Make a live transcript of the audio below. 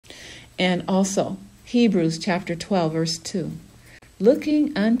And also, Hebrews chapter 12, verse 2.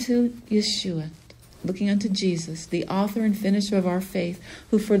 Looking unto Yeshua, looking unto Jesus, the author and finisher of our faith,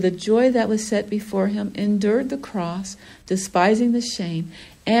 who for the joy that was set before him endured the cross, despising the shame,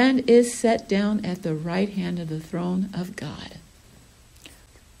 and is set down at the right hand of the throne of God.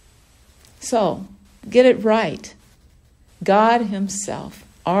 So, get it right. God himself,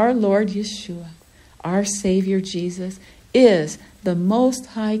 our Lord Yeshua, our Savior Jesus, is the Most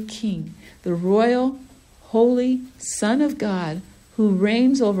High King, the royal, holy Son of God, who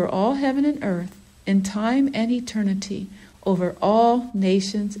reigns over all heaven and earth, in time and eternity, over all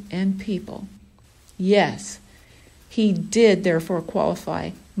nations and people. Yes, he did therefore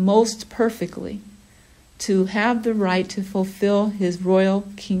qualify most perfectly to have the right to fulfill his royal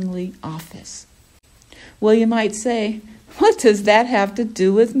kingly office. Well, you might say, what does that have to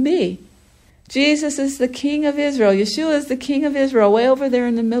do with me? Jesus is the King of Israel. Yeshua is the King of Israel, way over there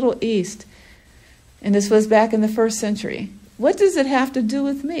in the Middle East. And this was back in the 1st century. What does it have to do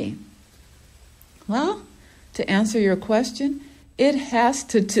with me? Well, to answer your question, it has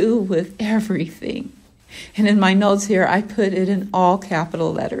to do with everything. And in my notes here, I put it in all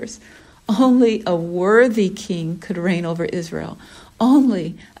capital letters. Only a worthy king could reign over Israel.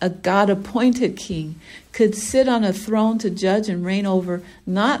 Only a God-appointed king could sit on a throne to judge and reign over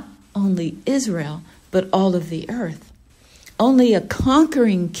not only Israel, but all of the earth. Only a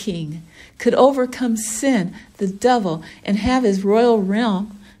conquering king could overcome sin, the devil, and have his royal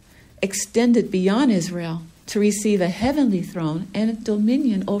realm extended beyond Israel to receive a heavenly throne and a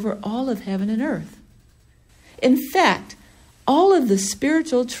dominion over all of heaven and earth. In fact, all of the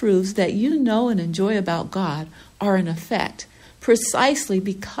spiritual truths that you know and enjoy about God are in effect precisely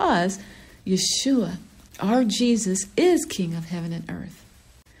because Yeshua, our Jesus, is King of heaven and earth.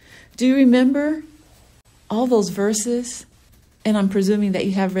 Do you remember all those verses? And I'm presuming that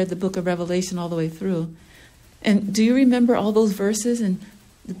you have read the book of Revelation all the way through. And do you remember all those verses in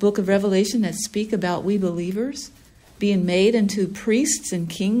the book of Revelation that speak about we believers being made into priests and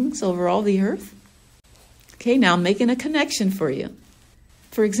kings over all the earth? Okay, now I'm making a connection for you.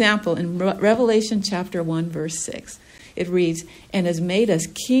 For example, in Revelation chapter 1, verse 6, it reads, "And has made us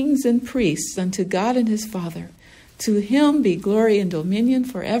kings and priests unto God and his Father. To him be glory and dominion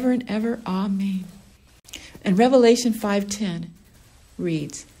forever and ever. Amen." And Revelation 5:10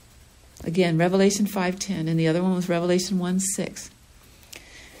 reads, again, Revelation 5:10, and the other one was Revelation 1:6.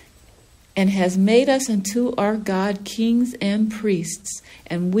 "And has made us unto our God kings and priests,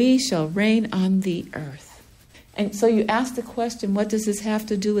 and we shall reign on the earth." And so you ask the question, what does this have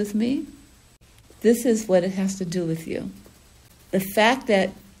to do with me? This is what it has to do with you. The fact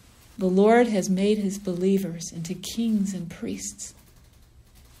that the Lord has made his believers into kings and priests.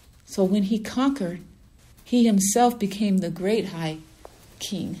 So when he conquered, he himself became the great high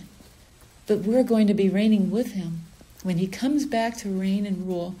king. But we're going to be reigning with him when he comes back to reign and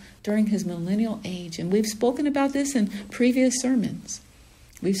rule during his millennial age. And we've spoken about this in previous sermons.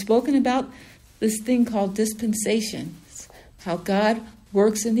 We've spoken about this thing called dispensations, how God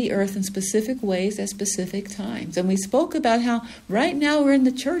works in the earth in specific ways at specific times. And we spoke about how right now we're in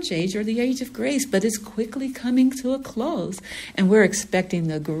the church age, or the age of grace, but it's quickly coming to a close. And we're expecting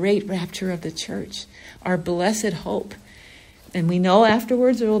the great rapture of the church, our blessed hope. And we know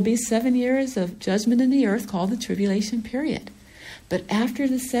afterwards there will be 7 years of judgment in the earth called the tribulation period. But after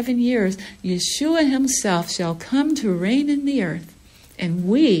the 7 years, Yeshua himself shall come to reign in the earth, and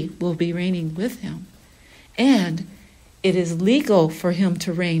we will be reigning with him. And it is legal for him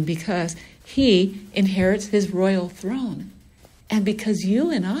to reign because he inherits his royal throne. And because you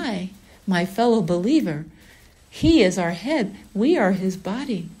and I, my fellow believer, he is our head. We are his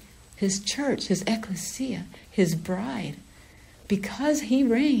body, his church, his ecclesia, his bride. Because he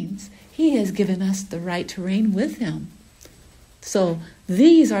reigns, he has given us the right to reign with him. So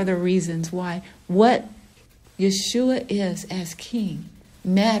these are the reasons why what Yeshua is as king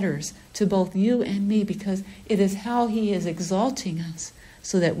matters to both you and me, because it is how he is exalting us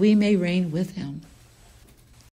so that we may reign with him.